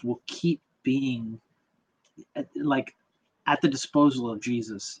disciples will keep being at the disposal of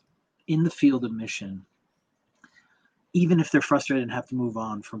Jesus in the field of mission, even if they're frustrated and have to move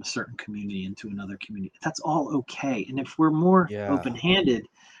on from a certain community into another community. That's all okay. And if we're more open-handed,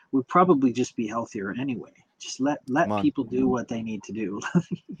 we'd probably just be healthier anyway. Just let people do what they need to do.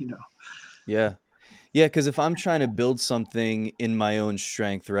 Yeah, because if I'm trying to build something in my own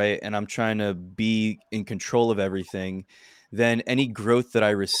strength, right, and I'm trying to be in control of everything, then any growth that I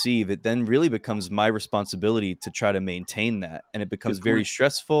receive, it then really becomes my responsibility to try to maintain that, and it becomes very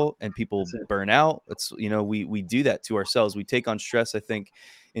stressful, and people burn out. It's we do that to ourselves. We take on stress, I think,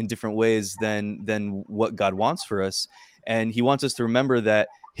 in different ways than what God wants for us, and He wants us to remember that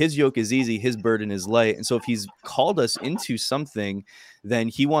His yoke is easy, His burden is light. And so if He's called us into something, then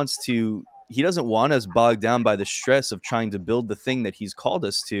He doesn't want us bogged down by the stress of trying to build the thing that He's called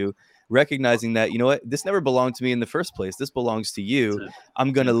us to, recognizing that, this never belonged to me in the first place. This belongs to you.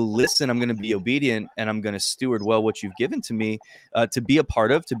 I'm going to listen. I'm going to be obedient, and I'm going to steward well what you've given to me to be a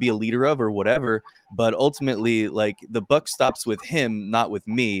part of, to be a leader of, or whatever. But ultimately, the buck stops with Him, not with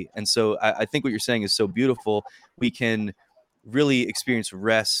me. And so I think what you're saying is so beautiful. We can really experience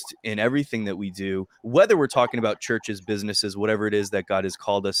rest in everything that we do, whether we're talking about churches, businesses, whatever it is that God has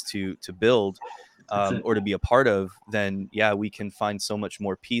called us to build or to be a part of. Then we can find so much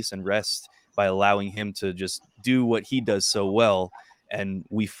more peace and rest by allowing Him to just do what He does so well, and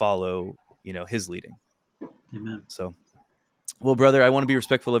we follow His leading. Amen. So, well, brother, I want to be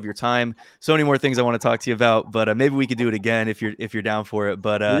respectful of your time. So many more things I want to talk to you about, but maybe we could do it again if you're down for it.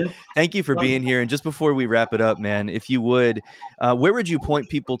 But thank you for being here. And just before we wrap it up, man, if you would, where would you point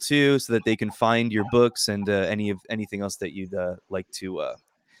people to so that they can find your books and anything else that you'd like to,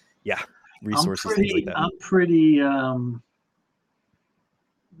 resources, things like that? I'm pretty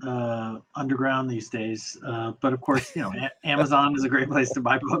underground these days, but of course, Amazon is a great place to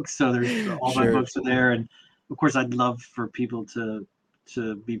buy books. So there's all my books are there, and of course, I'd love for people to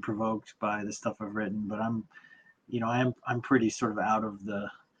be provoked by the stuff I've written, but I'm pretty sort of out of the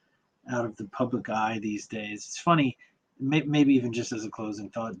public eye these days. It's funny, maybe even just as a closing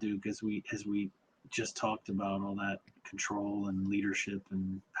thought, Duke, as we just talked about all that control and leadership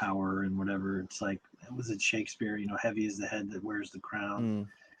and power and whatever. It's like, was it Shakespeare? Heavy is the head that wears the crown.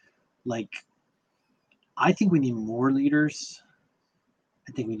 I think we need more leaders.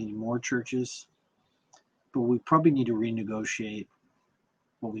 I think we need more churches. But we probably need to renegotiate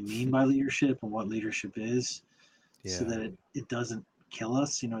what we mean by leadership and what leadership is, so that it doesn't kill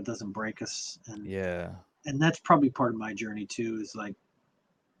us, it doesn't break us. And that's probably part of my journey too, is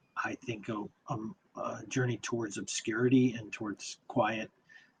I think a journey towards obscurity and towards quiet.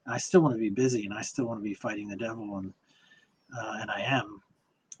 I still want to be busy, and I still want to be fighting the devil, and I am.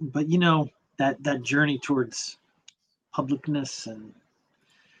 But that journey towards publicness and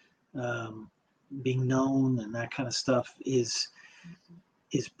being known and that kind of stuff is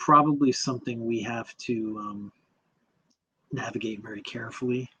probably something we have to navigate very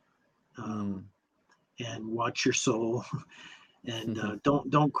carefully, and watch your soul, and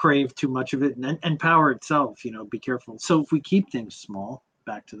don't crave too much of it, and power itself, be careful. So if we keep things small,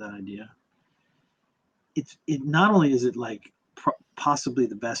 back to that idea, it not only is it possibly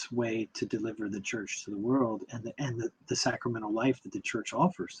the best way to deliver the church to the world and the sacramental life that the church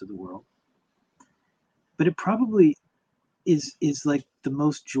offers to the world, but it probably is the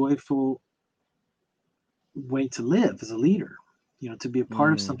most joyful way to live as a leader, to be a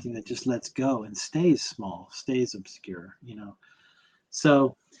part of something that just lets go and stays small, stays obscure,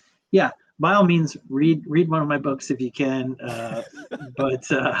 So by all means, read one of my books if you can,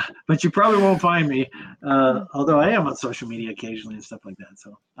 but you probably won't find me, although I am on social media occasionally and stuff like that,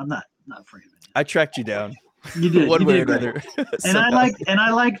 so I'm not afraid of it. I tracked you down. You did one you way did or another. And I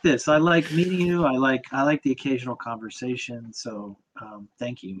like this. I like meeting you. I like the occasional conversation. So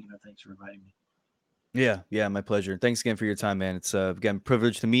thank you. Thanks for inviting me. Yeah, my pleasure. Thanks again for your time, man. It's again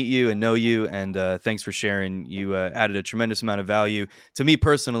privileged to meet you and know you, and thanks for sharing. You added a tremendous amount of value to me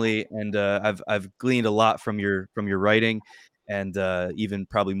personally, and I've gleaned a lot from your writing, and even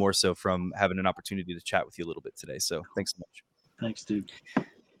probably more so from having an opportunity to chat with you a little bit today. So thanks so much. Thanks, dude.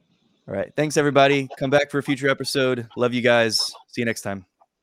 All right. Thanks, everybody. Come back for a future episode. Love you guys. See you next time.